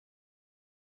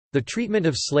The treatment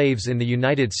of slaves in the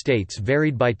United States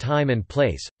varied by time and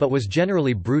place, but was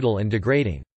generally brutal and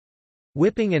degrading.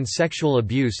 Whipping and sexual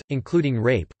abuse, including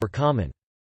rape, were common.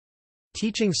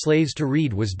 Teaching slaves to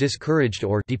read was discouraged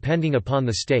or, depending upon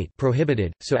the state,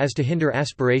 prohibited, so as to hinder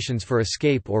aspirations for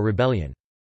escape or rebellion.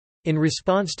 In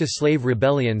response to slave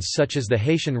rebellions such as the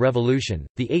Haitian Revolution,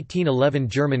 the 1811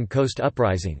 German Coast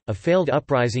Uprising, a failed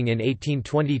uprising in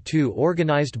 1822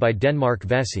 organized by Denmark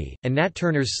Vesey, and Nat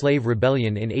Turner's Slave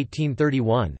Rebellion in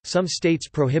 1831, some states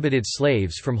prohibited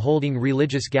slaves from holding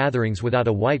religious gatherings without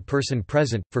a white person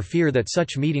present, for fear that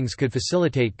such meetings could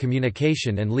facilitate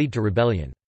communication and lead to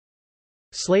rebellion.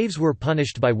 Slaves were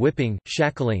punished by whipping,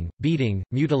 shackling, beating,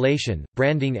 mutilation,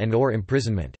 branding and/or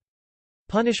imprisonment.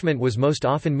 Punishment was most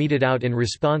often meted out in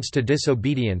response to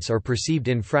disobedience or perceived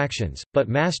infractions, but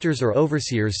masters or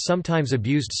overseers sometimes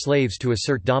abused slaves to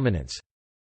assert dominance.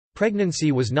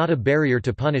 Pregnancy was not a barrier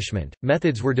to punishment.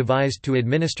 Methods were devised to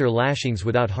administer lashings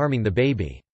without harming the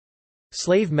baby.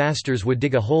 Slave masters would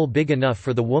dig a hole big enough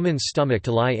for the woman's stomach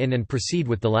to lie in and proceed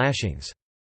with the lashings.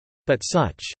 But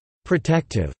such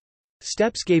protective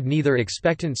steps gave neither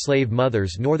expectant slave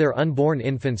mothers nor their unborn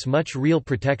infants much real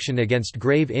protection against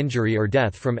grave injury or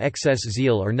death from excess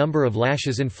zeal or number of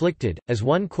lashes inflicted, as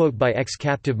one quote by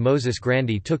ex-captive Moses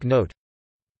Grandy took note.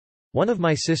 "One of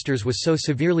my sisters was so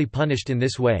severely punished in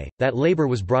this way, that labor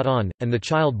was brought on, and the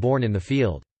child born in the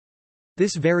field.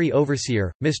 This very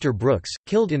overseer, Mr. Brooks,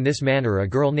 killed in this manner a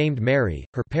girl named Mary,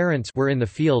 her parents were in the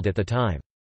field at the time.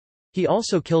 He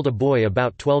also killed a boy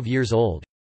about 12 years old.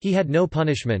 He had no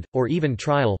punishment, or even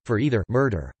trial, for either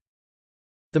murder."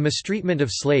 The mistreatment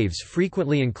of slaves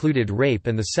frequently included rape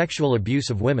and the sexual abuse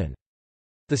of women.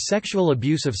 The sexual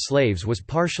abuse of slaves was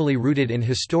partially rooted in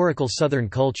historical Southern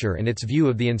culture and its view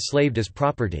of the enslaved as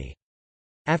property.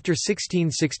 After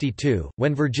 1662,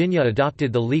 when Virginia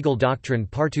adopted the legal doctrine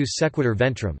partus sequitur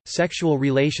ventrum, sexual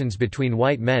relations between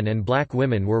white men and black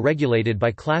women were regulated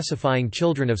by classifying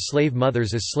children of slave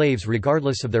mothers as slaves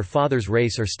regardless of their father's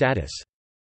race or status.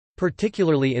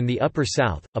 Particularly in the Upper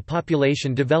South, a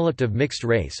population developed of mixed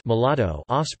race mulatto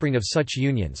offspring of such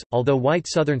unions, although white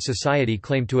Southern society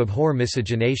claimed to abhor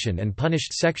miscegenation and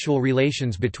punished sexual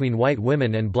relations between white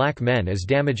women and black men as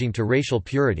damaging to racial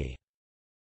purity.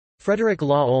 Frederick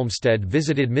Law Olmsted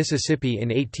visited Mississippi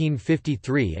in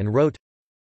 1853 and wrote,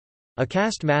 "A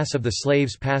caste mass of the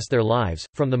slaves pass their lives,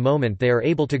 from the moment they are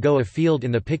able to go afield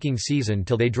in the picking season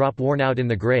till they drop worn out in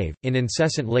the grave, in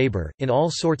incessant labor, in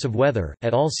all sorts of weather,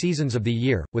 at all seasons of the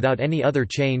year, without any other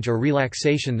change or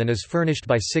relaxation than is furnished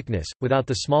by sickness, without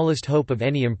the smallest hope of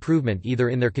any improvement either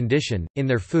in their condition, in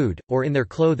their food, or in their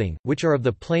clothing, which are of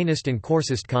the plainest and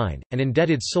coarsest kind, and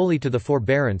indebted solely to the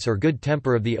forbearance or good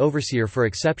temper of the overseer for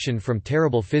exception from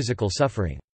terrible physical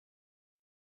suffering."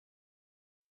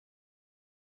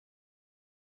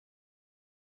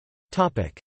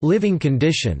 Living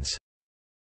conditions.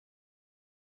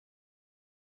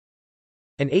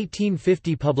 An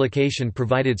 1850 publication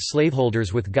provided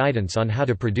slaveholders with guidance on how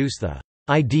to produce the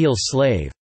ideal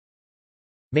slave,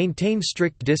 maintain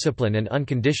strict discipline and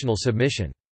unconditional submission,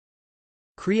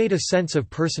 create a sense of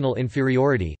personal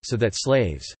inferiority, so that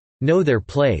slaves know their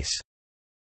place,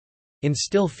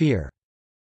 instill fear,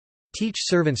 teach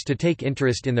servants to take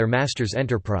interest in their master's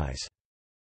enterprise,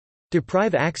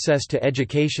 deprive access to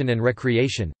education and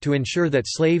recreation, to ensure that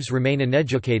slaves remain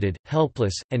uneducated,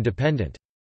 helpless, and dependent.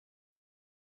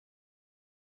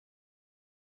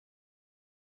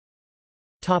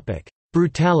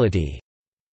 Brutality.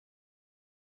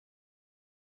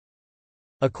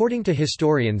 According to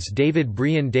historians David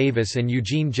Brian Davis and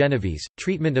Eugene Genovese,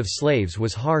 treatment of slaves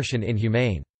was harsh and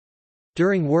inhumane.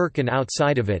 During work and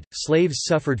outside of it, slaves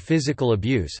suffered physical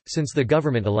abuse, since the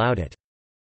government allowed it.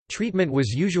 Treatment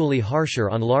was usually harsher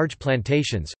on large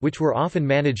plantations, which were often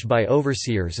managed by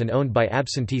overseers and owned by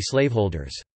absentee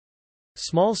slaveholders.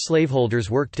 Small slaveholders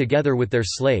worked together with their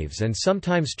slaves and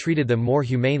sometimes treated them more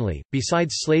humanely.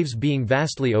 Besides slaves being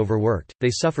vastly overworked, they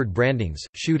suffered brandings,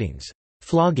 shootings,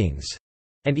 floggings,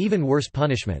 and even worse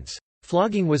punishments.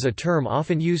 Flogging was a term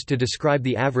often used to describe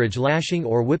the average lashing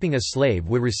or whipping a slave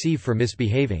would receive for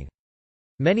misbehaving.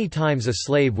 Many times a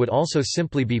slave would also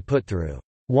simply be put through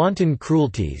wanton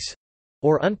cruelties,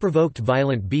 or unprovoked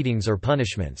violent beatings or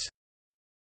punishments.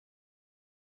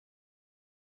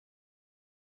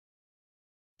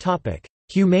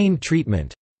 Humane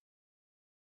treatment.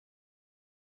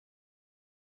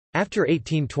 After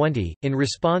 1820, in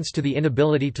response to the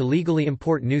inability to legally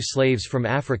import new slaves from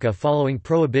Africa following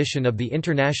prohibition of the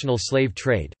international slave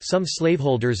trade, some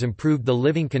slaveholders improved the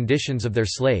living conditions of their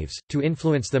slaves, to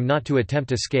influence them not to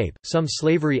attempt escape. Some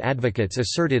slavery advocates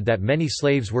asserted that many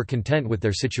slaves were content with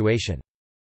their situation.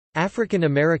 African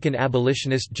American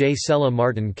abolitionist J. Sella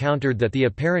Martin countered that the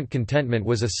apparent contentment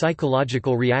was a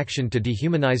psychological reaction to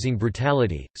dehumanizing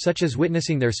brutality, such as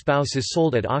witnessing their spouses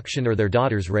sold at auction or their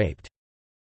daughters raped.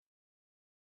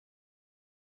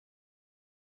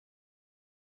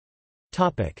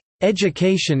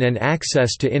 Education and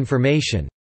access to information.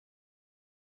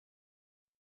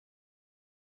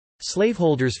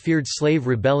 Slaveholders feared slave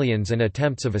rebellions and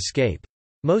attempts of escape.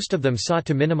 Most of them sought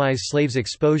to minimize slaves'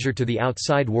 exposure to the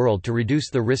outside world to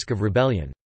reduce the risk of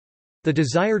rebellion. The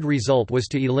desired result was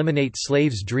to eliminate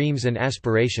slaves' dreams and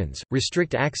aspirations,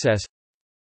 restrict access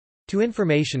to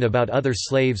information about other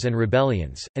slaves and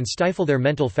rebellions, and stifle their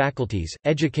mental faculties.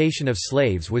 Education of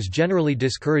slaves was generally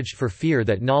discouraged for fear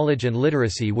that knowledge and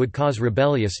literacy would cause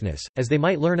rebelliousness, as they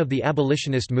might learn of the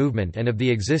abolitionist movement and of the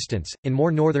existence, in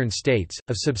more northern states,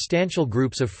 of substantial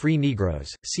groups of free Negroes.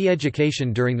 See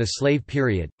education during the slave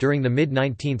period. During the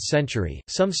mid-19th century,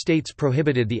 some states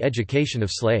prohibited the education of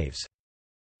slaves.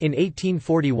 In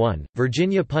 1841,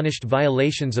 Virginia punished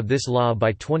violations of this law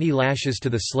by 20 lashes to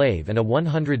the slave and a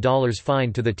 $100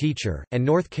 fine to the teacher, and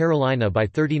North Carolina by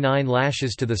 39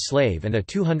 lashes to the slave and a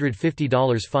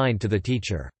 $250 fine to the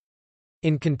teacher.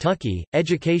 In Kentucky,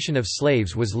 education of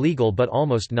slaves was legal but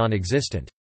almost non-existent.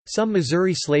 Some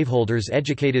Missouri slaveholders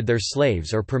educated their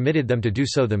slaves or permitted them to do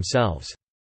so themselves.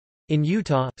 In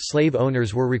Utah, slave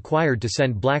owners were required to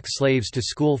send black slaves to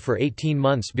school for 18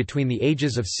 months between the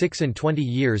ages of 6 and 20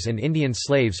 years and Indian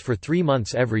slaves for 3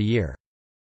 months every year.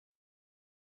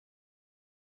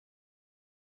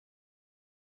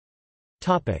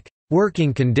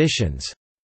 Working conditions.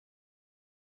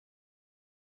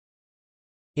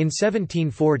 In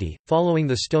 1740, following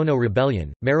the Stono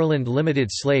Rebellion, Maryland limited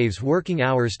slaves' working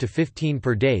hours to 15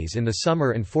 per days in the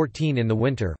summer and 14 in the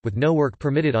winter, with no work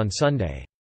permitted on Sunday.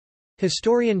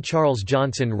 Historian Charles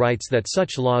Johnson writes that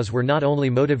such laws were not only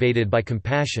motivated by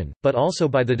compassion, but also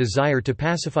by the desire to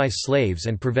pacify slaves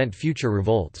and prevent future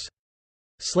revolts.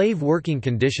 Slave working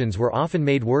conditions were often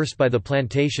made worse by the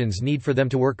plantation's need for them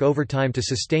to work overtime to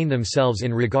sustain themselves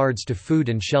in regards to food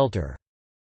and shelter.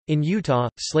 In Utah,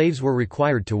 slaves were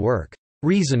required to work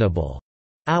reasonable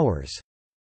hours.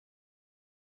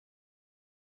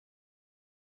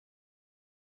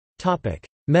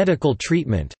 Medical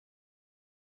treatment.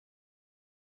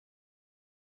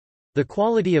 The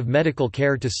quality of medical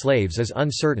care to slaves is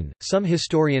uncertain. Some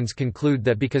historians conclude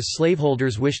that because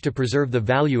slaveholders wished to preserve the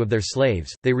value of their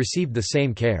slaves, they received the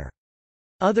same care.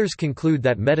 Others conclude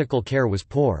that medical care was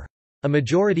poor. A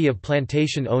majority of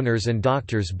plantation owners and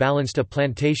doctors balanced a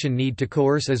plantation need to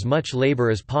coerce as much labor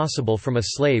as possible from a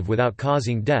slave without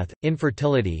causing death,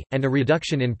 infertility, and a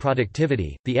reduction in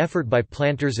productivity. The effort by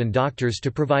planters and doctors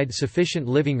to provide sufficient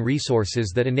living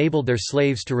resources that enabled their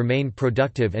slaves to remain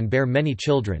productive and bear many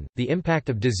children, the impact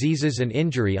of diseases and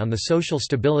injury on the social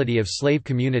stability of slave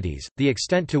communities, the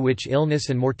extent to which illness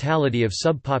and mortality of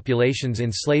subpopulations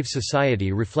in slave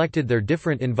society reflected their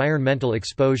different environmental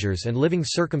exposures and living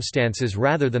circumstances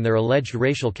rather than their alleged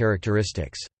racial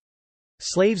characteristics.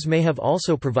 Slaves may have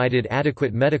also provided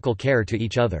adequate medical care to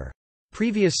each other.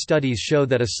 Previous studies show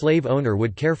that a slave owner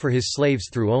would care for his slaves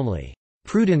through only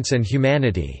prudence and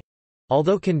humanity.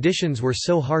 Although conditions were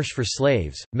so harsh for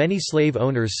slaves, many slave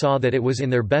owners saw that it was in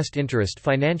their best interest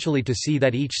financially to see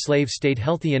that each slave stayed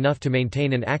healthy enough to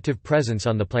maintain an active presence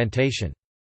on the plantation.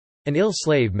 An ill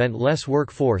slave meant less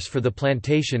workforce for the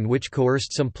plantation, which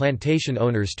coerced some plantation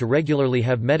owners to regularly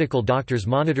have medical doctors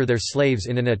monitor their slaves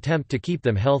in an attempt to keep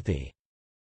them healthy.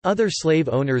 Other slave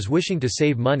owners wishing to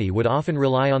save money would often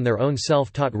rely on their own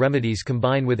self-taught remedies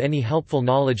combined with any helpful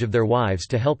knowledge of their wives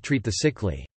to help treat the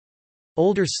sickly.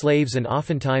 Older slaves and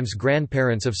oftentimes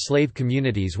grandparents of slave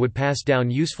communities would pass down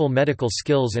useful medical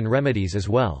skills and remedies as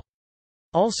well.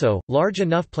 Also, large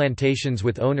enough plantations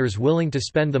with owners willing to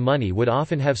spend the money would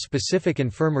often have specific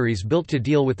infirmaries built to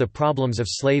deal with the problems of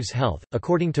slaves' health.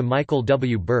 According to Michael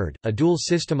W. Bird, a dual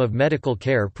system of medical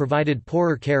care provided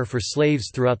poorer care for slaves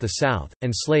throughout the South,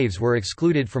 and slaves were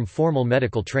excluded from formal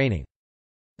medical training.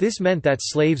 This meant that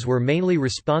slaves were mainly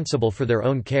responsible for their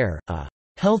own care, a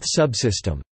health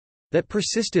subsystem that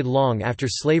persisted long after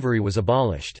slavery was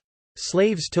abolished.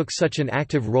 Slaves took such an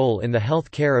active role in the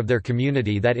health care of their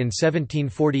community that in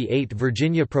 1748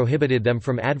 Virginia prohibited them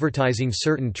from advertising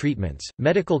certain treatments.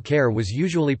 Medical care was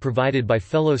usually provided by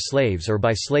fellow slaves or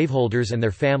by slaveholders and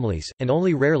their families, and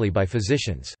only rarely by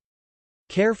physicians.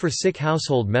 Care for sick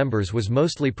household members was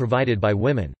mostly provided by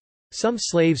women. Some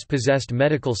slaves possessed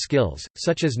medical skills,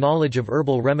 such as knowledge of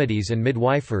herbal remedies and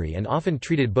midwifery, and often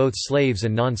treated both slaves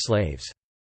and non-slaves.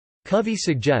 Covey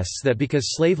suggests that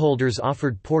because slaveholders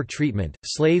offered poor treatment,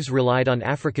 slaves relied on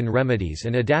African remedies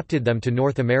and adapted them to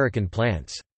North American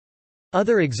plants.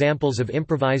 Other examples of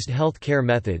improvised health care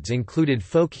methods included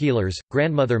folk healers,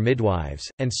 grandmother midwives,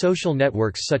 and social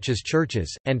networks such as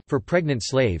churches, and, for pregnant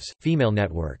slaves, female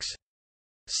networks.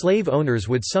 Slave owners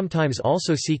would sometimes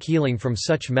also seek healing from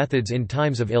such methods in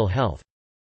times of ill health.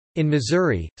 In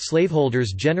Missouri,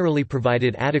 slaveholders generally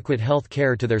provided adequate health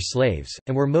care to their slaves,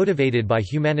 and were motivated by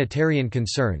humanitarian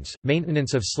concerns,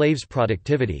 maintenance of slaves'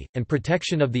 productivity, and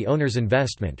protection of the owner's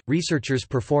investment. Researchers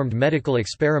performed medical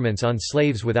experiments on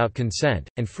slaves without consent,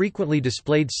 and frequently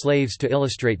displayed slaves to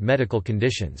illustrate medical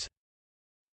conditions.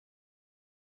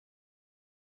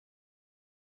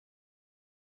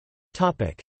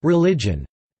 Religion.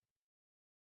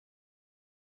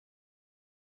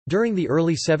 During the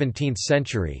early 17th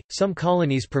century, some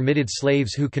colonies permitted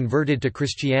slaves who converted to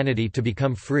Christianity to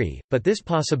become free, but this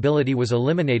possibility was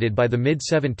eliminated by the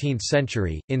mid-17th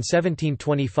century. In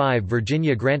 1725,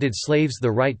 Virginia granted slaves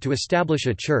the right to establish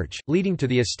a church, leading to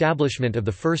the establishment of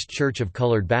the first Church of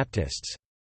Colored Baptists.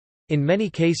 In many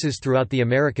cases throughout the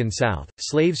American South,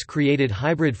 slaves created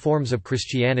hybrid forms of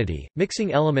Christianity,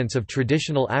 mixing elements of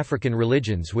traditional African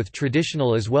religions with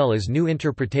traditional as well as new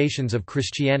interpretations of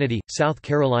Christianity. South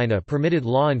Carolina permitted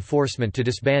law enforcement to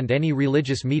disband any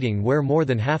religious meeting where more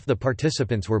than half the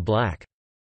participants were black.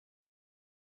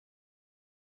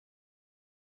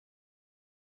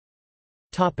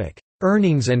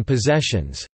 Earnings and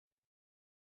possessions.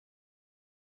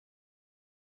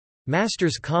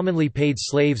 Masters commonly paid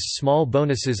slaves small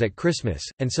bonuses at Christmas,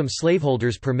 and some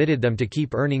slaveholders permitted them to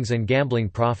keep earnings and gambling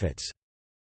profits.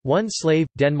 One slave,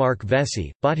 Denmark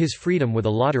Vesey, bought his freedom with a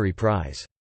lottery prize.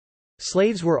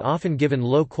 Slaves were often given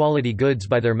low-quality goods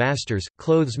by their masters,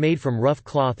 clothes made from rough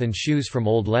cloth and shoes from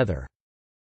old leather.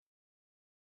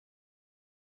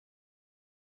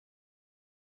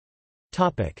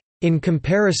 In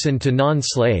comparison to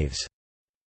non-slaves.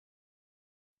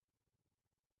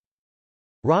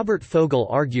 Robert Fogel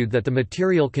argued that the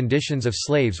material conditions of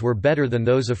slaves were better than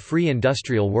those of free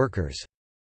industrial workers.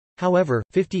 However,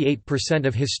 58%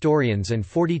 of historians and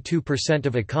 42%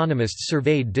 of economists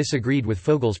surveyed disagreed with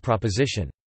Fogel's proposition.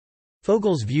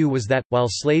 Fogel's view was that, while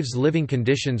slaves' living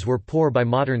conditions were poor by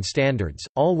modern standards,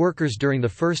 all workers during the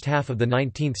first half of the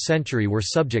 19th century were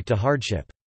subject to hardship.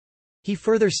 He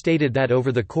further stated that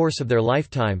over the course of their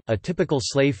lifetime, a typical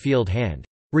slave field hand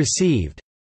received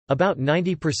about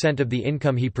 90% of the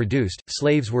income he produced.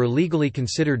 Slaves were legally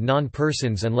considered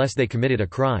non-persons unless they committed a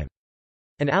crime.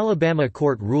 An Alabama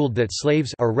court ruled that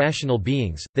slaves are rational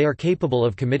beings, they are capable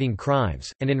of committing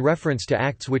crimes, and in reference to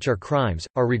acts which are crimes,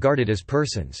 are regarded as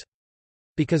persons.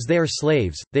 Because they are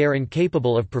slaves, they are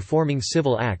incapable of performing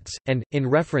civil acts, and, in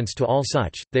reference to all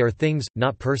such, they are things,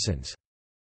 not persons.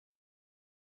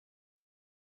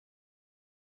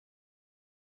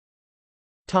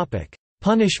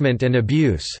 Punishment and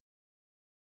abuse.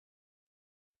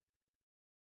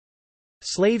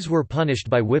 Slaves were punished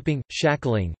by whipping,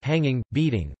 shackling, hanging,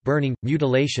 beating, burning,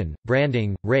 mutilation,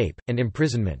 branding, rape, and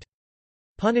imprisonment.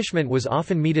 Punishment was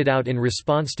often meted out in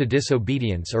response to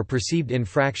disobedience or perceived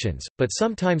infractions, but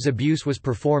sometimes abuse was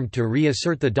performed to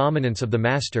reassert the dominance of the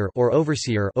master or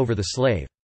overseer over the slave.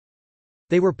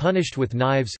 They were punished with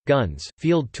knives, guns,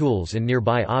 field tools and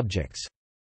nearby objects.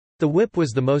 The whip was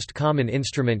the most common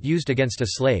instrument used against a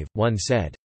slave, one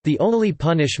said. "The only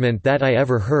punishment that I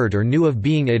ever heard or knew of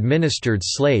being administered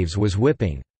slaves was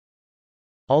whipping."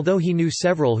 Although he knew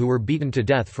several who were beaten to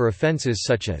death for offenses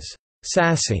such as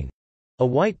sassing a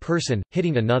white person,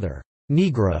 hitting another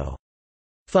Negro,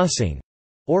 fussing,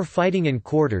 or fighting in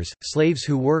quarters, slaves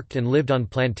who worked and lived on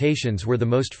plantations were the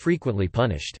most frequently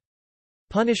punished.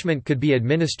 Punishment could be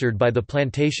administered by the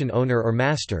plantation owner or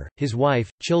master, his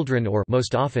wife, children or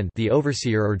most often the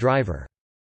overseer or driver.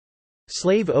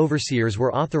 Slave overseers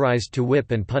were authorized to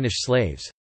whip and punish slaves.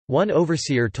 One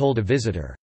overseer told a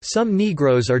visitor, "Some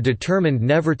Negroes are determined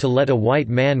never to let a white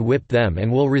man whip them and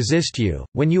will resist you.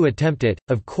 When you attempt it,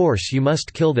 of course you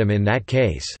must kill them in that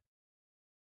case."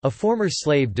 A former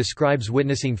slave describes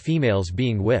witnessing females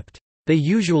being whipped. "They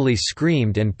usually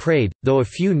screamed and prayed, though a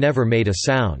few never made a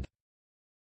sound."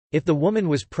 If the woman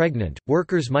was pregnant,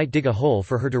 workers might dig a hole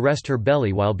for her to rest her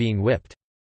belly while being whipped.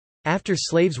 After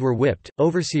slaves were whipped,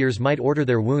 overseers might order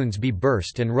their wounds be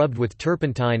burst and rubbed with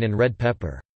turpentine and red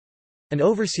pepper. An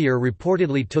overseer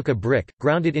reportedly took a brick,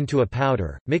 ground it into a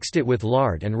powder, mixed it with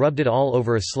lard and rubbed it all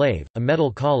over a slave. A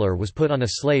metal collar was put on a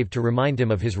slave to remind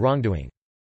him of his wrongdoing.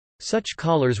 Such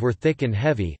collars were thick and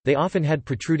heavy, they often had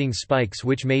protruding spikes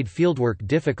which made fieldwork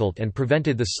difficult and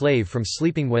prevented the slave from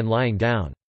sleeping when lying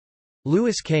down.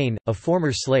 Lewis Kane, a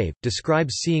former slave,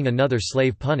 describes seeing another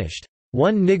slave punished.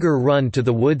 "One nigger run to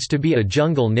the woods to be a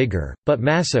jungle nigger, but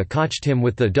massa cotched him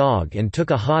with the dog and took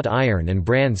a hot iron and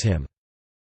brands him.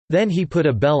 Then he put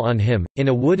a bell on him, in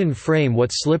a wooden frame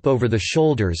what slip over the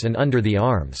shoulders and under the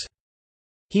arms.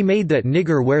 He made that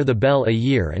nigger wear the bell a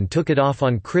year and took it off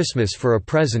on Christmas for a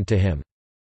present to him.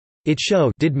 It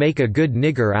did make a good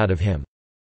nigger out of him."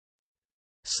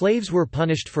 Slaves were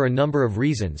punished for a number of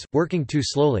reasons: working too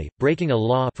slowly, breaking a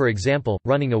law, for example,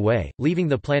 running away, leaving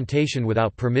the plantation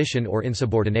without permission, or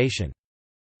insubordination.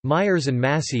 Myers and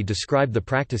Massey described the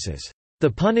practices. The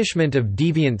punishment of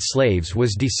deviant slaves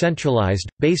was decentralized,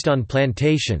 based on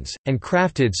plantations, and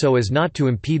crafted so as not to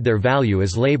impede their value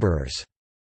as laborers.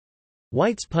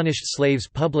 Whites punished slaves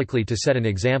publicly to set an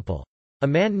example. A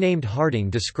man named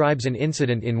Harding describes an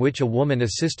incident in which a woman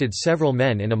assisted several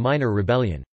men in a minor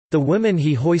rebellion. The women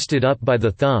he hoisted up by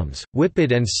the thumbs, whipped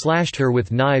and slashed her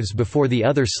with knives before the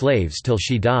other slaves till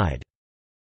she died.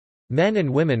 Men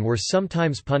and women were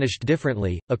sometimes punished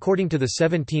differently. According to the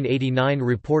 1789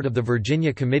 report of the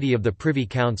Virginia Committee of the Privy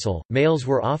Council, males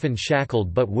were often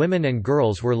shackled but women and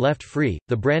girls were left free.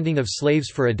 The branding of slaves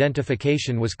for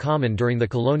identification was common during the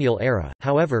colonial era,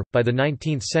 however, by the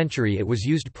 19th century it was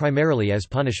used primarily as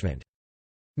punishment.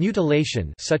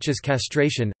 Mutilation, such as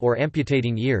castration, or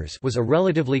amputating ears, was a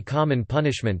relatively common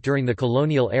punishment during the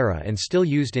colonial era and still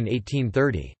used in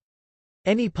 1830.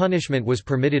 Any punishment was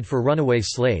permitted for runaway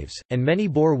slaves, and many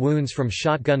bore wounds from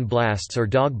shotgun blasts or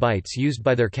dog bites used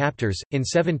by their captors. In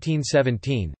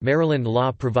 1717, Maryland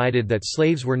law provided that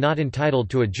slaves were not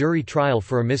entitled to a jury trial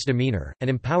for a misdemeanor,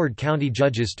 and empowered county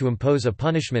judges to impose a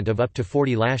punishment of up to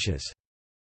 40 lashes.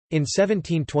 In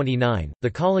 1729, the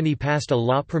colony passed a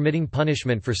law permitting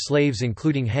punishment for slaves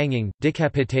including hanging,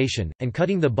 decapitation, and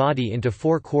cutting the body into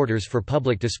 4 quarters for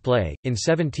public display. In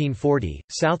 1740,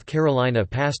 South Carolina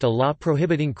passed a law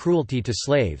prohibiting cruelty to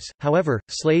slaves, however,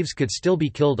 slaves could still be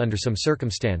killed under some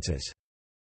circumstances.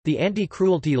 The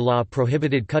anti-cruelty law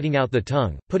prohibited cutting out the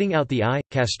tongue, putting out the eye,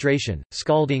 castration,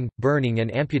 scalding, burning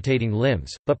and amputating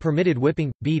limbs, but permitted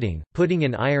whipping, beating, putting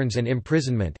in irons and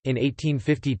imprisonment. In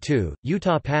 1852,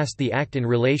 Utah passed the Act in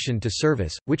Relation to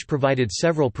Service, which provided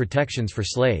several protections for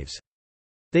slaves.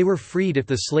 They were freed if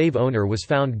the slave owner was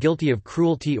found guilty of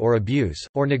cruelty or abuse,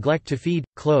 or neglect to feed,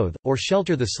 clothe, or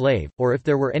shelter the slave, or if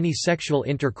there were any sexual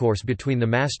intercourse between the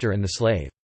master and the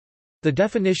slave. The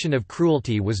definition of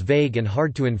cruelty was vague and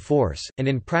hard to enforce, and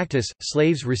in practice,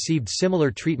 slaves received similar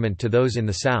treatment to those in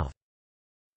the South.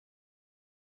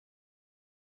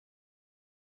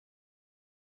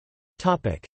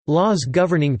 Laws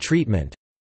governing treatment.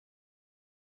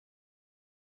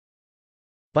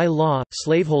 By law,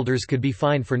 slaveholders could be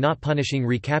fined for not punishing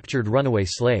recaptured runaway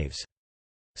slaves.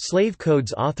 Slave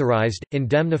codes authorized,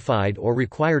 indemnified or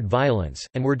required violence,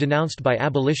 and were denounced by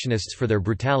abolitionists for their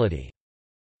brutality.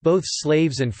 Both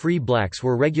slaves and free blacks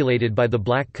were regulated by the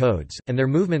black codes, and their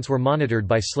movements were monitored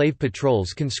by slave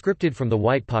patrols conscripted from the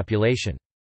white population.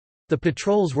 The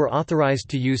patrols were authorized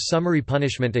to use summary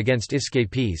punishment against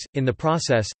escapees. In the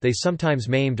process, they sometimes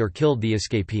maimed or killed the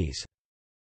escapees.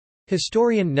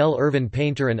 Historian Nell Irvin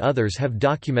Painter and others have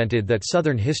documented that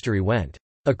Southern history went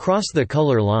across the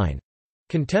color line.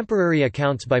 Contemporary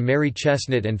accounts by Mary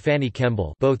Chesnut and Fanny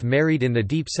Kemble, both married in the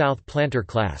Deep South planter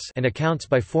class, and accounts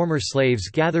by former slaves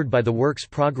gathered by the Works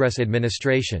Progress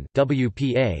Administration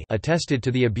 (WPA) attested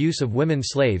to the abuse of women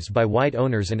slaves by white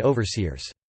owners and overseers.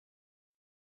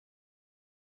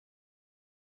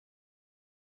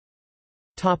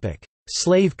 Topic: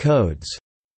 Slave codes.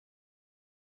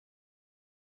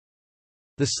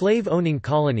 The slave-owning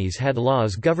colonies had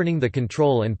laws governing the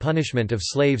control and punishment of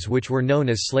slaves which were known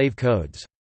as slave codes.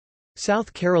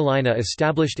 South Carolina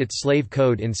established its slave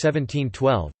code in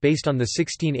 1712, based on the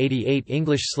 1688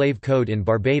 English slave code in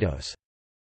Barbados.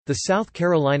 The South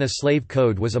Carolina slave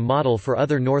code was a model for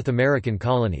other North American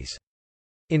colonies.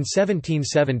 In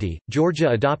 1770, Georgia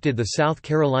adopted the South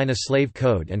Carolina slave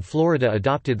code and Florida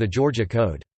adopted the Georgia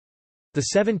Code. The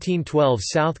 1712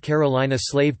 South Carolina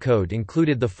Slave Code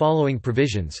included the following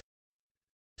provisions.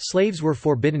 Slaves were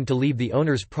forbidden to leave the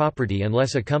owner's property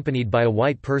unless accompanied by a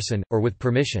white person, or with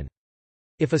permission.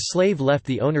 If a slave left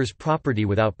the owner's property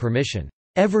without permission,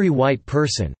 every white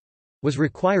person was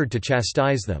required to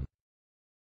chastise them.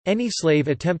 Any slave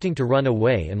attempting to run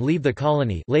away and leave the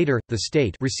colony, later, the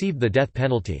state, received the death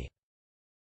penalty.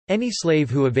 Any slave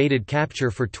who evaded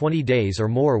capture for 20 days or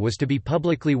more was to be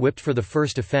publicly whipped for the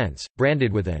first offense,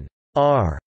 branded with an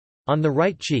R on the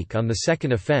right cheek on the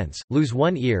second offense, lose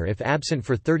 1 ear if absent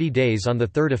for 30 days on the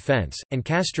third offense, and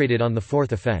castrated on the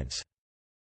fourth offense.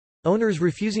 Owners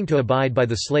refusing to abide by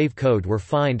the slave code were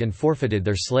fined and forfeited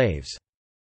their slaves.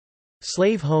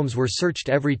 Slave homes were searched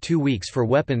every 2 weeks for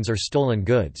weapons or stolen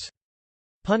goods.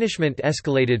 Punishment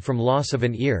escalated from loss of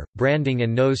an ear, branding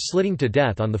and nose slitting to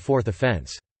death on the fourth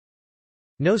offense.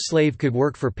 No slave could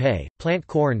work for pay, plant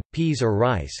corn, peas or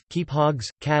rice, keep hogs,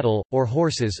 cattle, or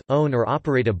horses, own or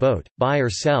operate a boat, buy or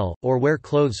sell, or wear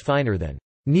clothes finer than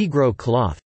Negro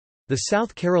cloth. The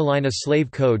South Carolina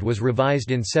Slave Code was revised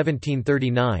in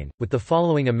 1739, with the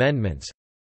following amendments.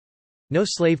 No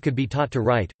slave could be taught to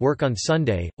write, work on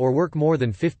Sunday, or work more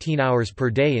than 15 hours per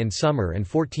day in summer and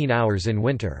 14 hours in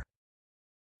winter.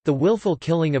 The willful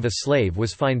killing of a slave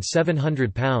was fined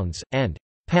 £700, and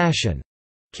passion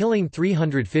killing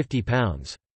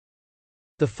 £350.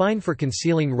 The fine for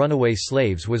concealing runaway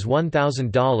slaves was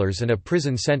 $1,000 and a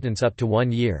prison sentence up to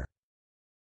 1 year.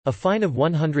 A fine of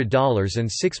 $100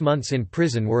 and 6 months in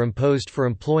prison were imposed for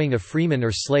employing a freeman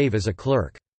or slave as a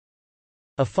clerk.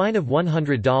 A fine of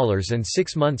 $100 and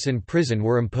 6 months in prison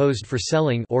were imposed for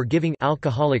selling or giving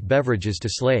alcoholic beverages to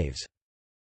slaves.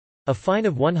 A fine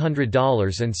of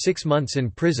 $100 and 6 months in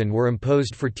prison were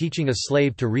imposed for teaching a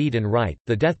slave to read and write.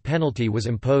 The death penalty was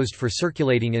imposed for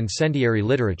circulating incendiary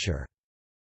literature.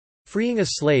 Freeing a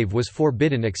slave was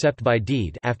forbidden except by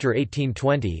deed after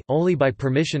 1820, only by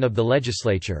permission of the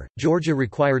legislature. Georgia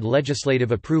required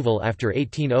legislative approval after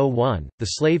 1801. The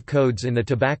slave codes in the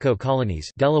tobacco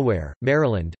colonies Delaware,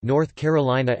 Maryland, North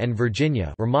Carolina and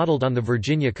Virginia were modeled on the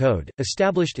Virginia Code,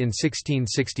 established in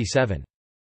 1667.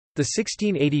 The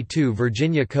 1682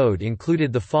 Virginia Code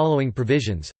included the following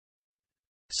provisions.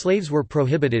 Slaves were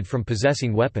prohibited from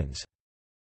possessing weapons.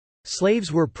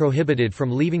 Slaves were prohibited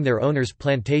from leaving their owner's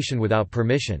plantation without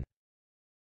permission.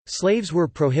 Slaves were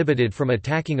prohibited from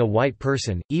attacking a white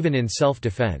person, even in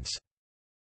self-defense.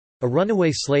 A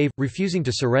runaway slave, refusing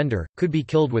to surrender, could be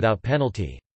killed without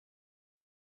penalty.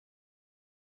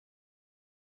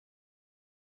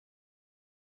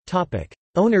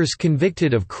 Owners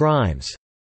convicted of crimes.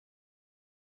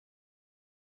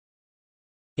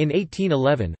 In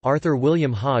 1811, Arthur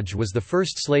William Hodge was the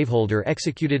first slaveholder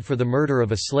executed for the murder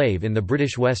of a slave in the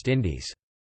British West Indies.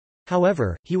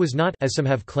 However, he was not, as some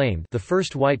have claimed, the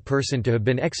first white person to have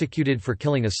been executed for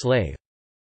killing a slave.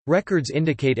 Records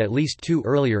indicate at least 2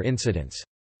 earlier incidents.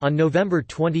 On November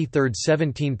 23,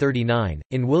 1739,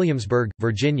 in Williamsburg,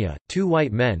 Virginia, 2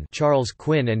 white men, Charles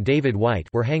Quinn and David White,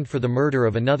 were hanged for the murder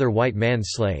of another white man's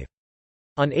slave.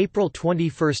 On April 21,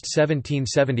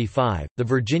 1775, the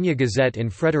Virginia Gazette in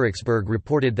Fredericksburg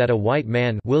reported that a white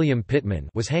man, William Pittman,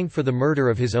 was hanged for the murder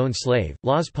of his own slave.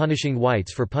 Laws punishing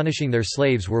whites for punishing their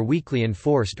slaves were weakly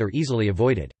enforced or easily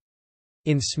avoided.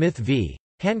 In Smith v.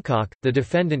 Hancock, the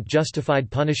defendant justified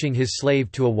punishing his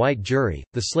slave to a white jury.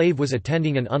 The slave was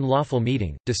attending an unlawful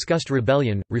meeting, discussed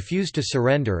rebellion, refused to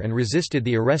surrender, and resisted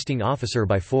the arresting officer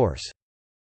by force.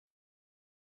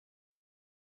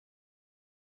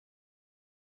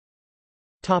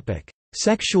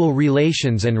 Sexual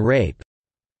relations and rape.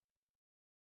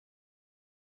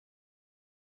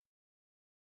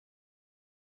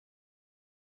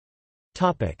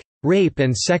 Rape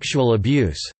and sexual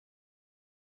abuse.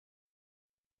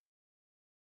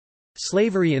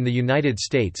 Slavery in the United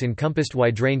States encompassed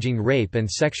wide-ranging rape and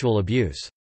sexual abuse.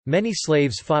 Many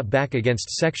slaves fought back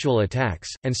against sexual attacks,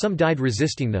 and some died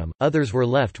resisting them, others were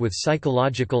left with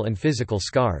psychological and physical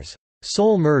scars.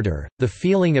 Soul murder, the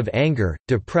feeling of anger,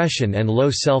 depression and low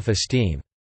self-esteem,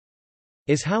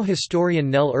 is how historian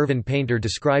Nell Irvin Painter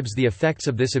describes the effects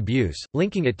of this abuse,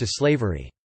 linking it to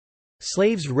slavery.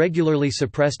 Slaves regularly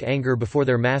suppressed anger before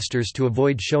their masters to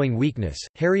avoid showing weakness.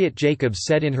 Harriet Jacobs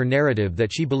said in her narrative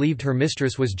that she believed her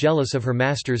mistress was jealous of her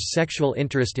master's sexual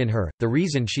interest in her, the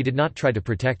reason she did not try to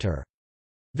protect her.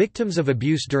 Victims of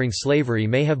abuse during slavery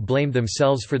may have blamed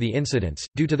themselves for the incidents.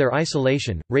 Due to their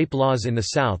isolation, rape laws in the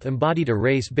South embodied a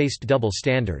race-based double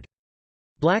standard.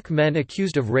 Black men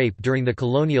accused of rape during the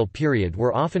colonial period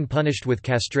were often punished with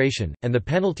castration, and the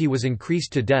penalty was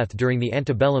increased to death during the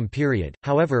antebellum period.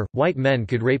 However, white men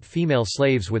could rape female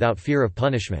slaves without fear of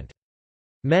punishment.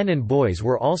 Men and boys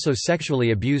were also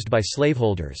sexually abused by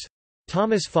slaveholders.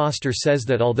 Thomas Foster says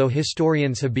that although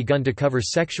historians have begun to cover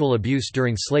sexual abuse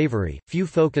during slavery, few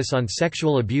focus on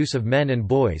sexual abuse of men and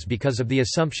boys because of the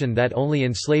assumption that only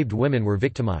enslaved women were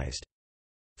victimized.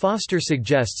 Foster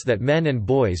suggests that men and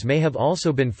boys may have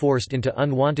also been forced into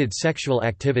unwanted sexual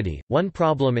activity. One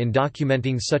problem in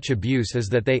documenting such abuse is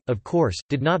that they, of course,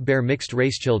 did not bear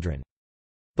mixed-race children.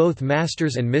 Both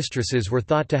masters and mistresses were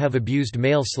thought to have abused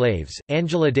male slaves.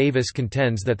 Angela Davis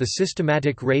contends that the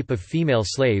systematic rape of female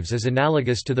slaves is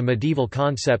analogous to the medieval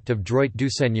concept of droit du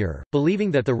seigneur,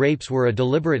 believing that the rapes were a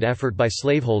deliberate effort by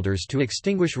slaveholders to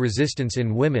extinguish resistance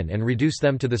in women and reduce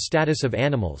them to the status of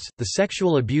animals. The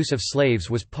sexual abuse of slaves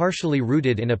was partially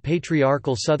rooted in a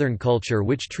patriarchal Southern culture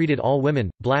which treated all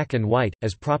women, black and white,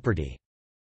 as property.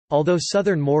 Although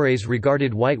Southern mores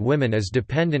regarded white women as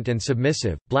dependent and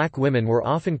submissive, black women were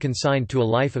often consigned to a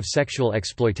life of sexual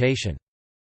exploitation.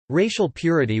 Racial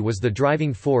purity was the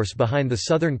driving force behind the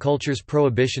Southern culture's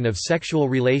prohibition of sexual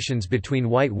relations between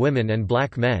white women and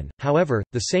black men. However,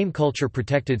 the same culture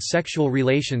protected sexual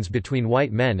relations between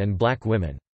white men and black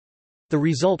women. The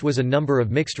result was a number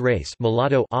of mixed-race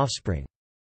mulatto offspring.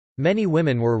 Many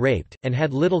women were raped, and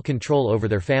had little control over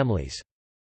their families.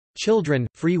 Children,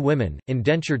 free women,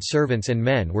 indentured servants and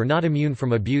men were not immune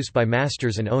from abuse by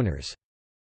masters and owners.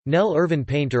 Nell Irvin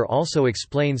Painter also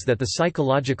explains that the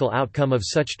psychological outcome of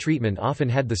such treatment often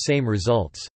had the same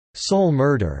results: soul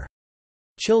murder.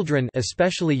 Children,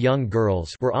 especially young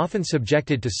girls, were often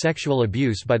subjected to sexual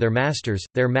abuse by their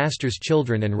masters'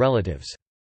 children and relatives.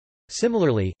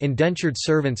 Similarly, indentured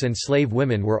servants and slave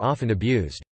women were often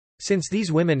abused. Since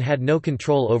these women had no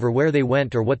control over where they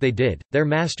went or what they did, their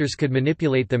masters could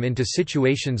manipulate them into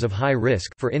situations of high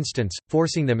risk, for instance,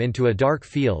 forcing them into a dark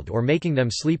field or making them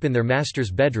sleep in their master's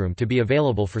bedroom to be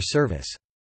available for service.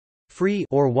 Free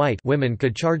or white women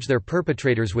could charge their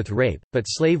perpetrators with rape, but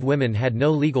slave women had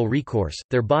no legal recourse,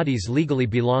 their bodies legally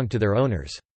belonged to their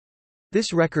owners.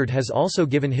 This record has also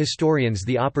given historians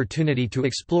the opportunity to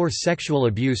explore sexual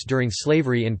abuse during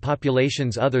slavery in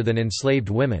populations other than enslaved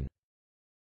women.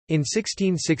 In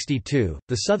 1662,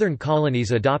 the southern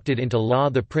colonies adopted into law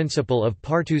the principle of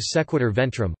partus sequitur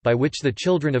ventrum, by which the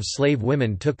children of slave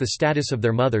women took the status of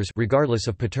their mothers regardless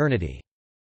of paternity.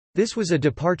 This was a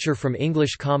departure from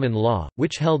English common law,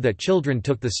 which held that children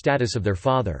took the status of their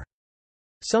father.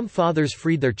 Some fathers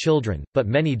freed their children, but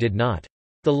many did not.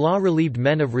 The law relieved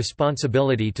men of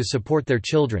responsibility to support their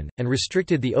children, and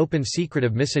restricted the open secret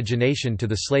of miscegenation to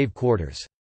the slave quarters.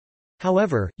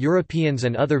 However, Europeans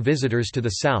and other visitors to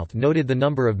the South noted the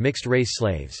number of mixed-race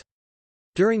slaves.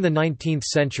 During the 19th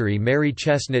century, Mary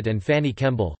Chesnut and Fanny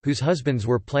Kemble, whose husbands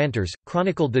were planters,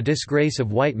 chronicled the disgrace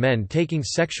of white men taking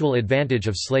sexual advantage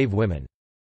of slave women.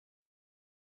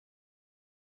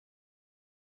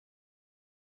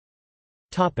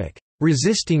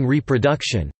 Resisting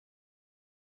reproduction.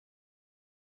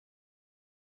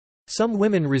 Some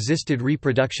women resisted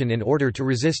reproduction in order to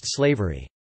resist slavery.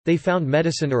 They found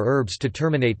medicine or herbs to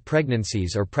terminate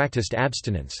pregnancies or practiced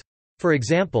abstinence. For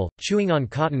example, chewing on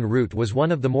cotton root was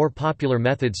one of the more popular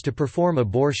methods to perform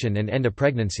abortion and end a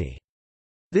pregnancy.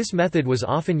 This method was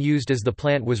often used as the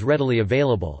plant was readily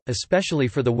available, especially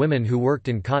for the women who worked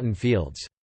in cotton fields.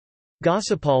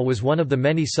 Gossypol was one of the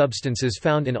many substances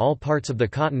found in all parts of the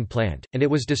cotton plant, and it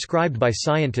was described by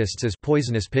scientists as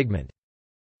poisonous pigment.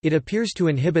 It appears to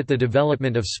inhibit the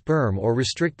development of sperm or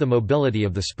restrict the mobility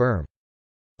of the sperm.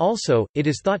 Also, it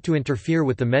is thought to interfere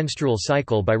with the menstrual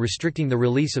cycle by restricting the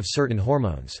release of certain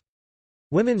hormones.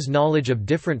 Women's knowledge of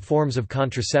different forms of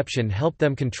contraception helped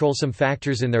them control some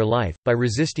factors in their life. By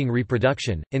resisting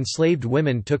reproduction, enslaved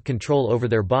women took control over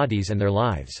their bodies and their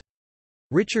lives.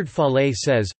 Richard Follett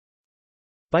says,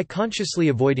 by consciously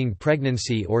avoiding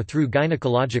pregnancy or through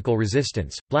gynecological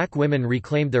resistance, black women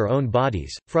reclaimed their own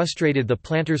bodies, frustrated the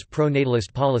planters'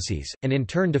 pro-natalist policies, and in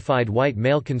turn defied white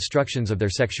male constructions of their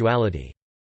sexuality.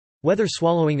 Whether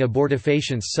swallowing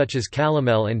abortifacients such as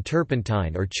calomel and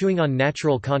turpentine or chewing on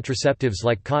natural contraceptives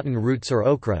like cotton roots or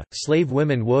okra, slave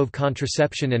women wove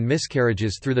contraception and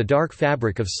miscarriages through the dark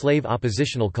fabric of slave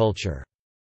oppositional culture.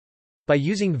 By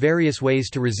using various ways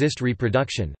to resist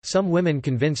reproduction, some women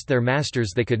convinced their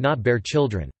masters they could not bear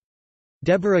children.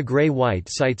 Deborah Gray White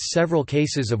cites several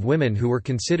cases of women who were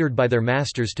considered by their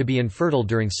masters to be infertile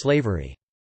during slavery.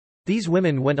 These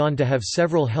women went on to have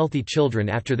several healthy children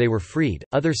after they were freed.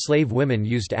 Other slave women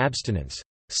used abstinence.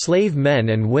 Slave men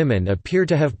and women appear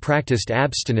to have practiced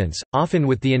abstinence, often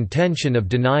with the intention of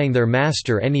denying their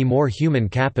master any more human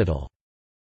capital.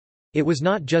 It was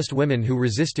not just women who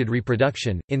resisted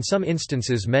reproduction, in some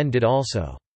instances men did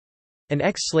also. An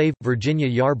ex-slave, Virginia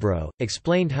Yarbrough,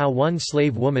 explained how one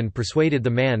slave woman persuaded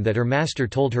the man that her master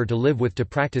told her to live with to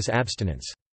practice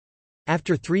abstinence.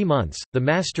 After 3 months, the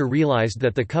master realized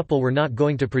that the couple were not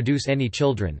going to produce any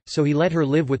children, so he let her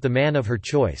live with the man of her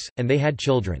choice, and they had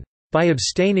children. By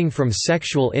abstaining from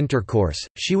sexual intercourse,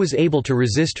 she was able to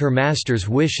resist her master's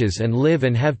wishes and live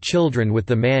and have children with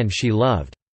the man she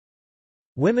loved.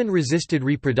 Women resisted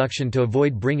reproduction to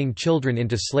avoid bringing children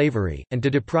into slavery, and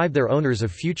to deprive their owners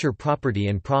of future property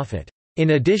and profit.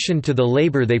 In addition to the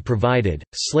labor they provided,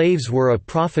 slaves were a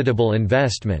profitable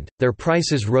investment. Their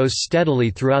prices rose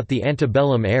steadily throughout the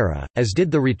antebellum era, as did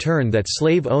the return that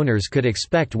slave owners could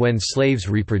expect when slaves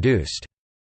reproduced.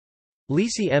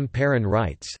 Lisi M. Perrin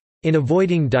writes, In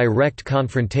avoiding direct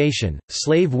confrontation,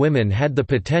 slave women had the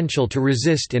potential to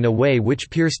resist in a way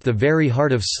which pierced the very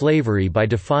heart of slavery by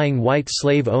defying white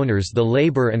slave owners the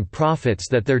labor and profits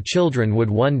that their children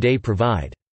would one day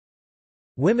provide.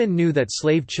 Women knew that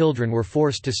slave children were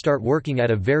forced to start working at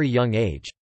a very young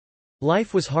age.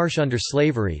 Life was harsh under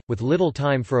slavery, with little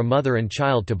time for a mother and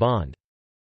child to bond.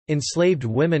 Enslaved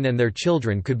women and their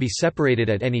children could be separated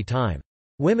at any time.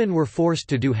 Women were forced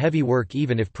to do heavy work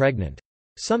even if pregnant.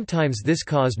 Sometimes this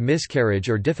caused miscarriage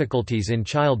or difficulties in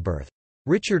childbirth.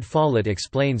 Richard Follett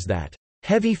explains that,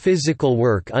 "Heavy physical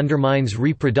work undermines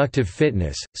reproductive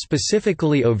fitness,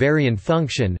 specifically ovarian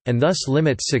function, and thus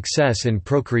limits success in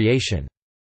procreation."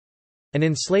 An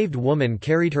enslaved woman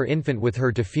carried her infant with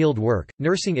her to field work,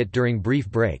 nursing it during brief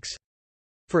breaks.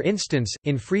 For instance,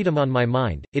 in Freedom on My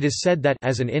Mind, it is said that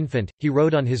as an infant, he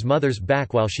rode on his mother's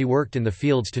back while she worked in the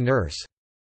fields to nurse.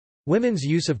 Women's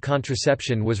use of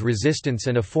contraception was resistance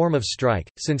and a form of strike,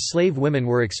 since slave women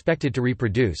were expected to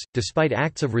reproduce. Despite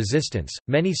acts of resistance,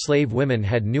 many slave women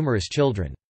had numerous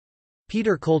children.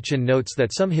 Peter Kolchin notes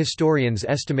that some historians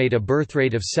estimate a birth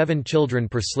rate of 7 children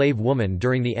per slave woman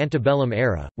during the antebellum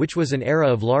era, which was an era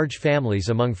of large families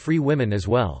among free women as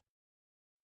well.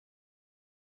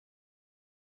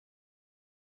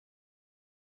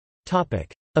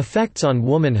 Effects on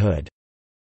womanhood.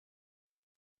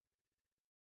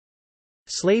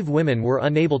 Slave women were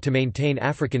unable to maintain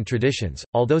African traditions,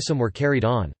 although some were carried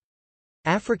on.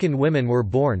 African women were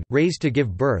born, raised to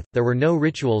give birth, there were no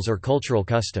rituals or cultural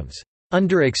customs.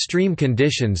 Under extreme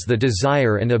conditions the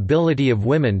desire and ability of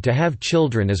women to have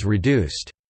children is reduced.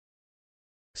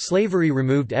 Slavery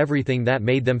removed everything that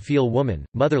made them feel woman,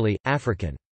 motherly,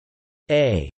 African.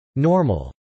 A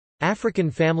normal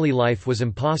African family life was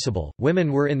impossible,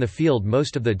 women were in the field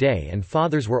most of the day and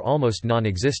fathers were almost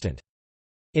non-existent.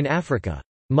 In Africa,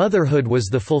 motherhood was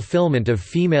the fulfillment of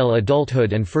female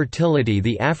adulthood and fertility,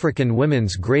 the African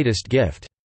woman's greatest gift.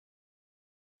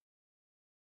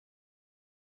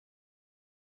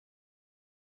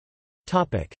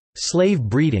 Slave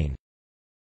breeding.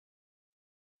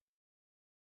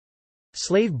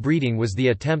 Slave breeding was the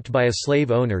attempt by a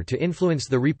slave owner to influence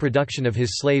the reproduction of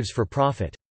his slaves for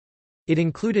profit. It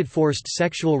included forced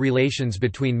sexual relations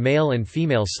between male and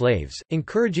female slaves,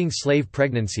 encouraging slave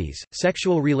pregnancies,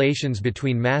 sexual relations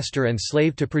between master and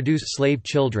slave to produce slave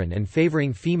children, and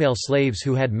favoring female slaves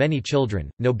who had many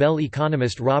children. Nobel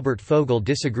economist Robert Fogel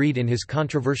disagreed in his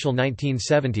controversial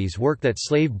 1970s work that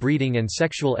slave breeding and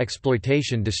sexual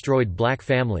exploitation destroyed black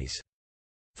families.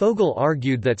 Fogel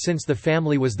argued that since the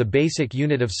family was the basic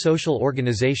unit of social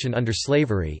organization under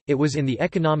slavery, it was in the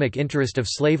economic interest of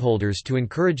slaveholders to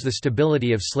encourage the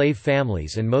stability of slave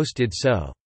families, and most did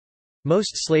so.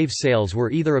 Most slave sales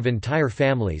were either of entire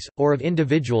families, or of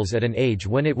individuals at an age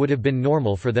when it would have been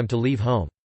normal for them to leave home.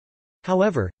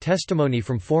 However, testimony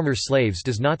from former slaves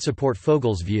does not support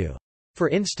Fogel's view. For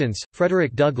instance,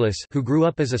 Frederick Douglass, who grew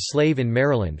up as a slave in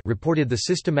Maryland, reported the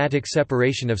systematic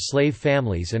separation of slave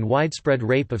families and widespread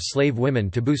rape of slave women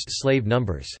to boost slave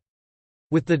numbers.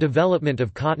 With the development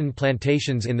of cotton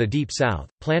plantations in the Deep South,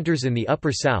 planters in the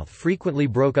Upper South frequently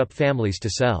broke up families to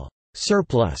sell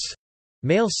surplus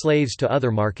male slaves to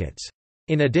other markets.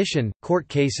 In addition, court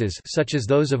cases such as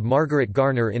those of Margaret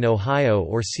Garner in Ohio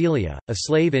or Celia, a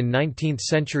slave in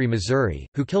 19th-century Missouri,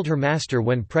 who killed her master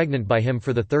when pregnant by him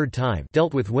for the third time,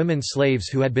 dealt with women slaves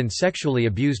who had been sexually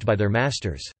abused by their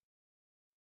masters.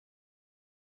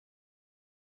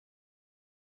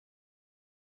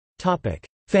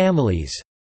 Families.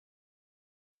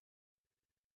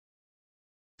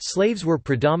 Slaves were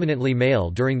predominantly male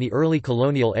during the early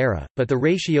colonial era, but the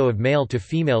ratio of male to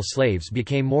female slaves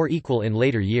became more equal in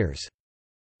later years.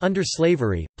 Under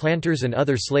slavery, planters and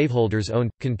other slaveholders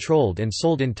owned, controlled and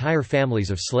sold entire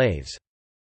families of slaves.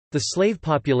 The slave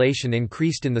population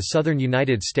increased in the southern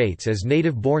United States as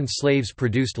native-born slaves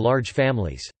produced large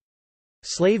families.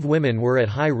 Slave women were at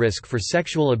high risk for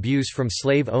sexual abuse from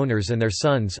slave owners and their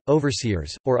sons,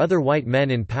 overseers, or other white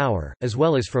men in power, as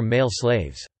well as from male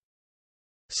slaves.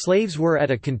 Slaves were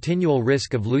at a continual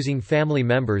risk of losing family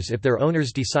members if their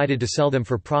owners decided to sell them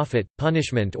for profit,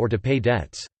 punishment, or to pay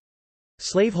debts.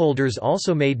 Slaveholders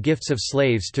also made gifts of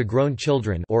slaves to grown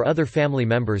children or other family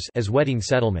members as wedding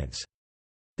settlements.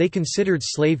 They considered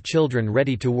slave children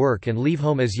ready to work and leave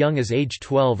home as young as age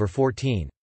 12 or 14.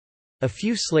 A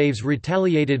few slaves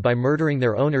retaliated by murdering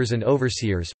their owners and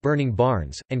overseers, burning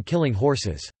barns, and killing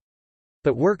horses.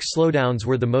 But work slowdowns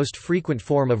were the most frequent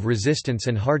form of resistance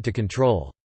and hard to control.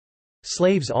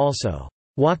 Slaves also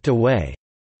walked away,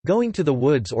 going to the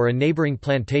woods or a neighboring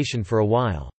plantation for a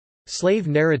while. Slave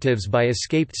narratives by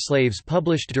escaped slaves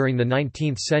published during the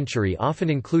 19th century often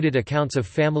included accounts of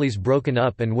families broken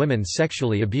up and women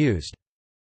sexually abused.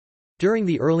 During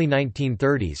the early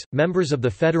 1930s, members of the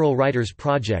Federal Writers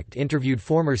Project interviewed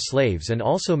former slaves and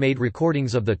also made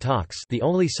recordings of the talks, the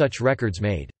only such records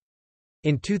made.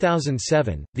 In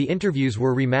 2007, the interviews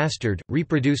were remastered,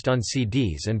 reproduced on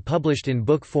CDs and published in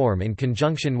book form in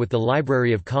conjunction with the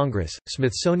Library of Congress,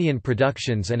 Smithsonian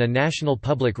Productions and a National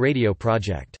Public Radio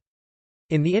project.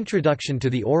 In the introduction to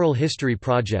the Oral History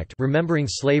Project, Remembering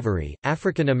Slavery,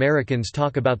 African Americans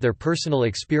talk about their personal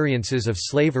experiences of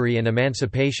slavery and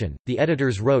emancipation. The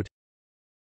editors wrote,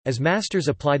 "As masters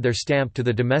applied their stamp to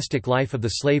the domestic life of the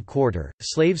slave quarter,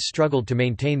 slaves struggled to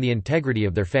maintain the integrity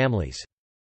of their families.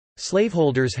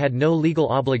 Slaveholders had no legal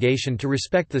obligation to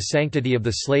respect the sanctity of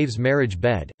the slave's marriage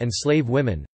bed, and slave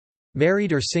women,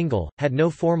 married or single, had no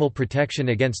formal protection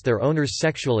against their owners'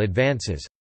 sexual advances.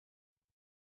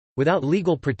 Without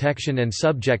legal protection and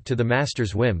subject to the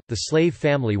master's whim, the slave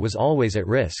family was always at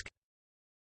risk."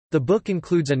 The book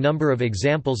includes a number of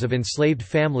examples of enslaved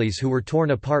families who were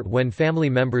torn apart when family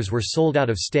members were sold out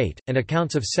of state, and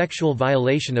accounts of sexual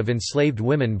violation of enslaved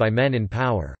women by men in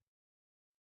power.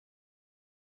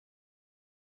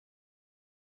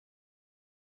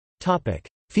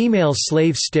 Female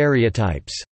slave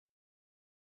stereotypes.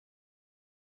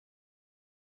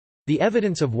 The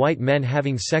evidence of white men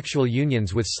having sexual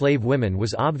unions with slave women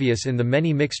was obvious in the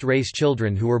many mixed-race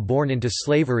children who were born into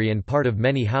slavery and part of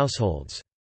many households.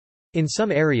 In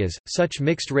some areas, such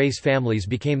mixed-race families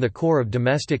became the core of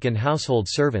domestic and household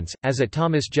servants, as at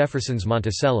Thomas Jefferson's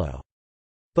Monticello.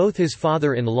 Both his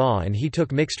father-in-law and he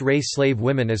took mixed-race slave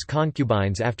women as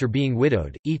concubines after being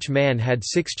widowed. Each man had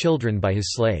 6 children by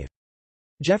his slave.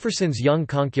 Jefferson's young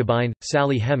concubine,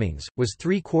 Sally Hemings, was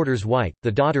 3/4 white,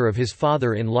 the daughter of his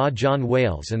father-in-law John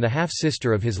Wales and the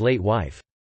half-sister of his late wife.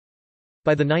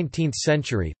 By the 19th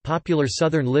century, popular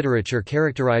Southern literature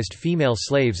characterized female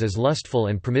slaves as lustful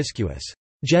and promiscuous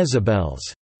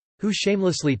Jezebels, who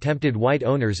shamelessly tempted white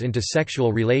owners into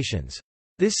sexual relations.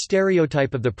 This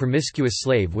stereotype of the promiscuous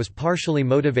slave was partially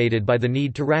motivated by the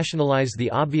need to rationalize the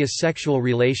obvious sexual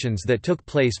relations that took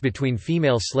place between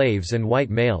female slaves and white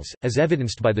males, as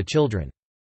evidenced by the children.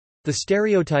 The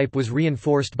stereotype was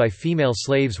reinforced by female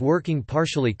slaves working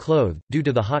partially clothed, due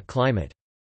to the hot climate.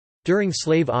 During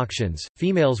slave auctions,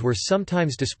 females were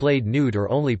sometimes displayed nude or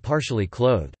only partially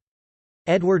clothed.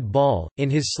 Edward Ball,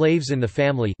 in his Slaves in the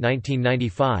Family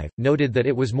 1995, noted that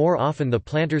it was more often the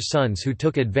planters' sons who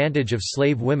took advantage of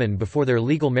slave women before their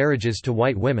legal marriages to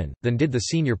white women, than did the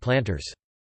senior planters.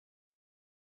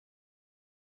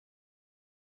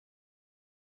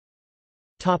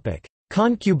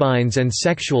 Concubines and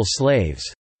sexual slaves.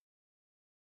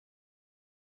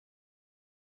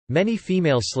 Many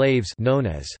female slaves, known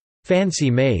as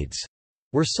fancy maids,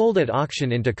 were sold at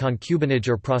auction into concubinage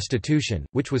or prostitution,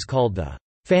 which was called the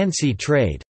fancy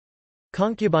trade.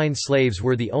 Concubine slaves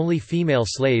were the only female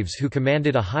slaves who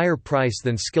commanded a higher price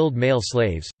than skilled male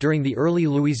slaves. During the early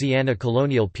Louisiana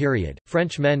colonial period,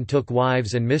 French men took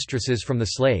wives and mistresses from the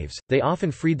slaves, they often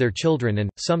freed their children and,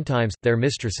 sometimes, their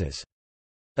mistresses.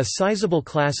 A sizable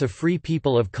class of free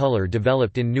people of color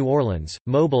developed in New Orleans,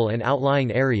 Mobile and outlying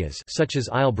areas such as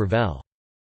Isle-Brevelle.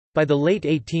 By the late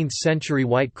 18th century,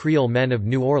 white Creole men of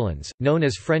New Orleans, known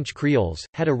as French Creoles,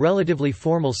 had a relatively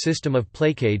formal system of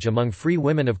placage among free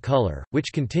women of color,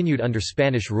 which continued under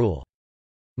Spanish rule.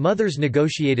 Mothers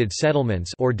negotiated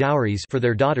settlements or dowries for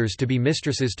their daughters to be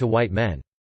mistresses to white men.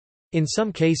 In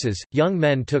some cases, young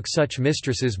men took such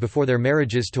mistresses before their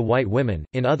marriages to white women,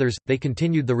 in others, they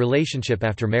continued the relationship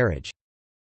after marriage.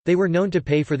 They were known to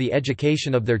pay for the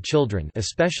education of their children,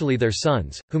 especially their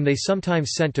sons, whom they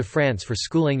sometimes sent to France for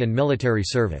schooling and military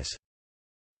service.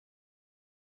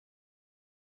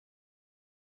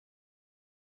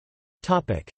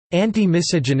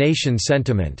 Anti-miscegenation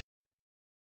sentiment.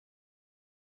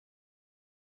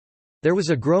 There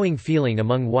was a growing feeling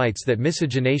among whites that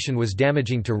miscegenation was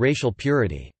damaging to racial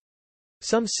purity.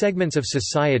 Some segments of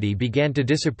society began to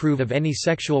disapprove of any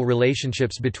sexual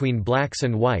relationships between blacks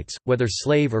and whites, whether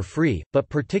slave or free, but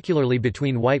particularly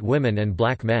between white women and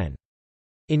black men.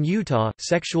 In Utah,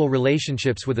 sexual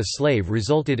relationships with a slave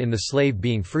resulted in the slave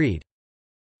being freed.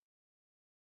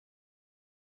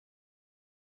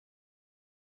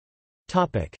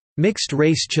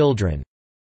 Mixed-race children.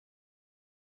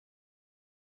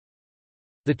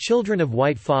 The children of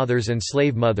white fathers and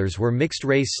slave mothers were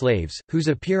mixed-race slaves, whose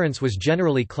appearance was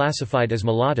generally classified as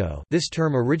mulatto. This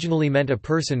term originally meant a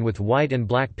person with white and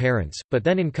black parents, but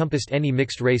then encompassed any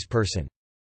mixed-race person.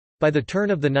 By the turn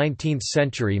of the 19th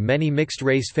century, many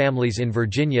mixed-race families in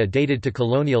Virginia dated to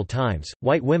colonial times.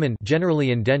 White women, generally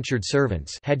indentured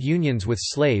servants, had unions with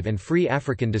slave and free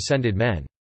African-descended men.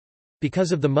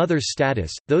 Because of the mother's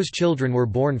status, those children were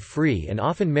born free and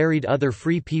often married other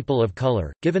free people of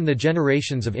color. Given the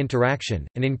generations of interaction,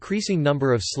 an increasing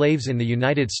number of slaves in the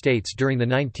United States during the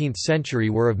 19th century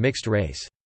were of mixed race.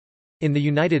 In the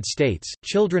United States,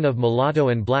 children of mulatto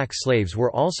and black slaves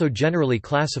were also generally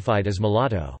classified as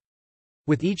mulatto.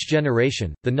 With each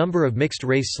generation, the number of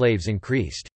mixed-race slaves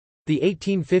increased. The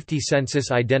 1850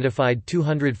 census identified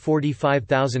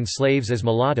 245,000 slaves as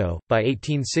mulatto. By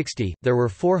 1860, there were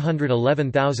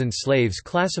 411,000 slaves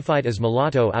classified as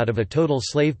mulatto out of a total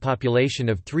slave population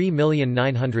of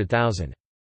 3,900,000.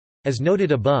 As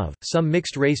noted above, some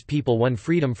mixed-race people won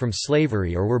freedom from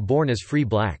slavery or were born as free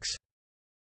blacks.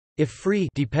 If free,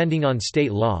 depending on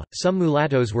state law, some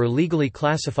mulattoes were legally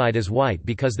classified as white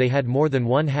because they had more than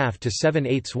 1/2 to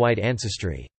 7/8 white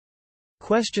ancestry.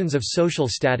 Questions of social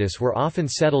status were often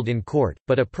settled in court,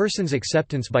 but a person's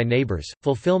acceptance by neighbors,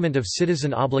 fulfillment of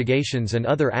citizen obligations and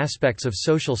other aspects of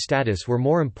social status were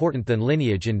more important than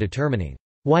lineage in determining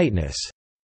whiteness.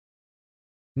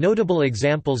 Notable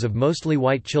examples of mostly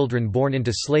white children born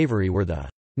into slavery were the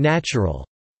natural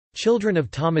children of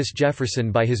Thomas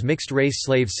Jefferson by his mixed-race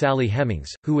slave Sally Hemings,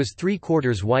 who was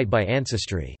 3/4 white by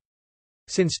ancestry.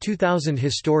 Since 2000,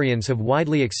 historians have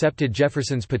widely accepted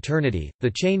Jefferson's paternity. The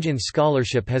change in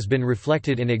scholarship has been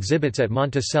reflected in exhibits at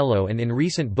Monticello and in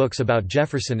recent books about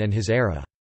Jefferson and his era.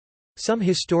 Some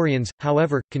historians,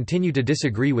 however, continue to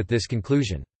disagree with this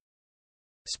conclusion.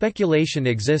 Speculation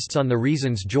exists on the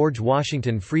reasons George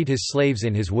Washington freed his slaves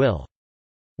in his will.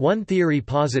 One theory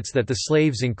posits that the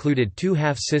slaves included 2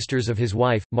 half-sisters of his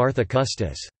wife, Martha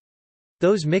Custis.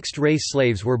 Those mixed-race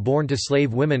slaves were born to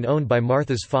slave women owned by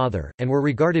Martha's father, and were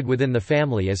regarded within the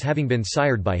family as having been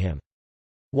sired by him.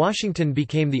 Washington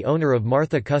became the owner of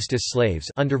Martha Custis' slaves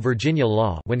under Virginia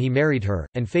law when he married her,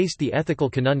 and faced the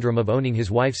ethical conundrum of owning his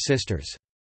wife's sisters.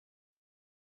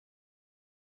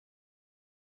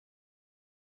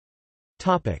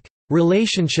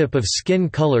 Relationship of skin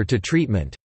color to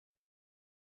treatment.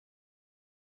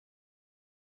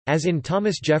 As in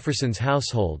Thomas Jefferson's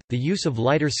household, the use of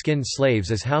lighter-skinned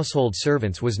slaves as household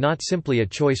servants was not simply a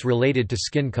choice related to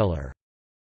skin color.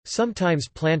 Sometimes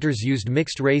planters used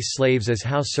mixed-race slaves as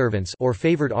house servants or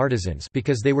favored artisans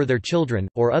because they were their children,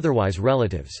 or otherwise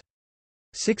relatives.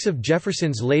 6 of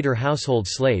Jefferson's later household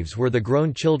slaves were the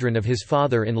grown children of his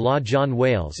father-in-law John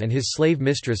Wales and his slave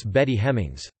mistress Betty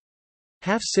Hemings.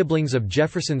 Half-siblings of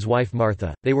Jefferson's wife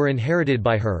Martha, they were inherited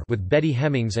by her with Betty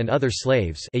Hemings and other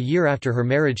slaves a year after her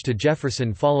marriage to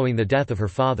Jefferson following the death of her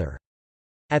father.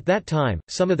 At that time,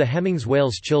 some of the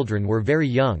Hemings-Wales children were very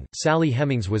young. Sally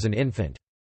Hemings was an infant.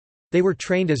 They were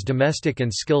trained as domestic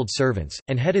and skilled servants,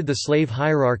 and headed the slave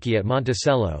hierarchy at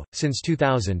Monticello. Since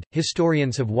 2000,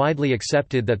 historians have widely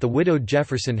accepted that the widowed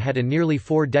Jefferson had a nearly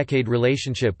 4-decade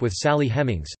relationship with Sally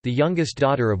Hemings, the youngest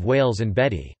daughter of Wales and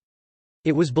Betty.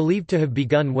 It was believed to have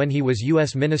begun when he was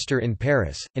U.S. minister in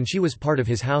Paris, and she was part of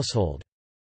his household.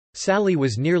 Sally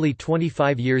was nearly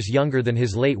 25 years younger than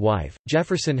his late wife.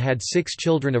 Jefferson had 6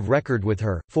 children of record with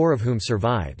her, 4 of whom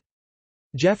survived.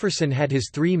 Jefferson had his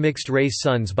 3 mixed-race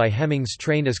sons by Hemings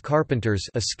trained as carpenters,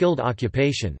 a skilled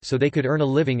occupation, so they could earn a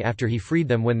living after he freed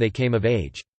them when they came of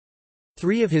age.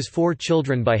 3 of his 4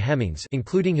 children by Hemings,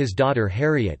 including his daughter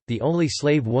Harriet, the only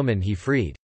slave woman he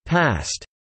freed, passed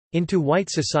into white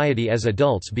society as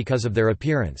adults because of their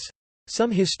appearance.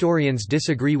 Some historians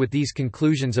disagree with these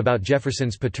conclusions about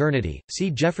Jefferson's paternity.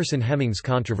 See Jefferson-Hemings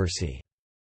controversy.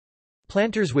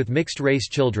 Planters with mixed-race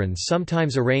children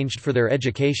sometimes arranged for their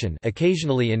education,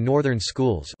 occasionally in northern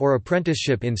schools, or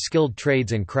apprenticeship in skilled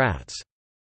trades and crafts.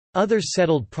 Others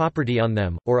settled property on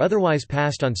them, or otherwise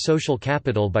passed on social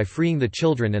capital by freeing the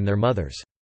children and their mothers.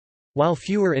 While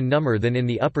fewer in number than in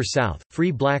the Upper South,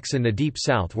 free blacks in the Deep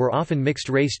South were often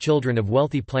mixed-race children of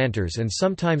wealthy planters and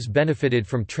sometimes benefited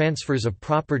from transfers of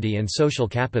property and social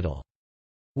capital.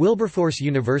 Wilberforce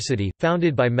University,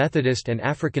 founded by Methodist and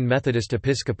African Methodist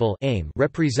Episcopal (AIM)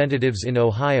 representatives in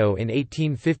Ohio in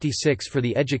 1856 for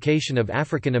the education of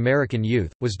African American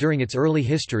youth, was during its early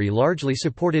history largely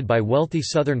supported by wealthy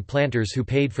Southern planters who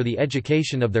paid for the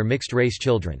education of their mixed-race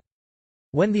children.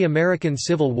 When the American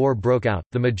Civil War broke out,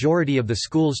 the majority of the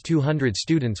school's 200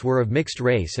 students were of mixed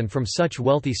race and from such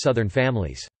wealthy Southern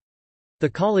families. The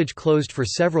college closed for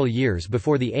several years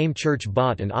before the AIM Church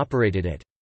bought and operated it.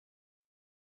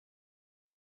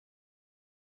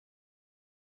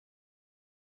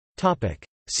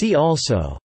 See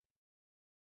also: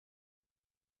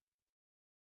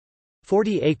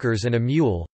 40 Acres and a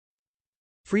Mule,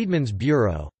 Freedmen's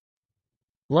Bureau,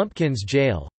 Lumpkins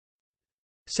jail,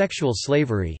 sexual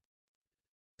slavery,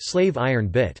 slave iron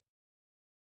bit.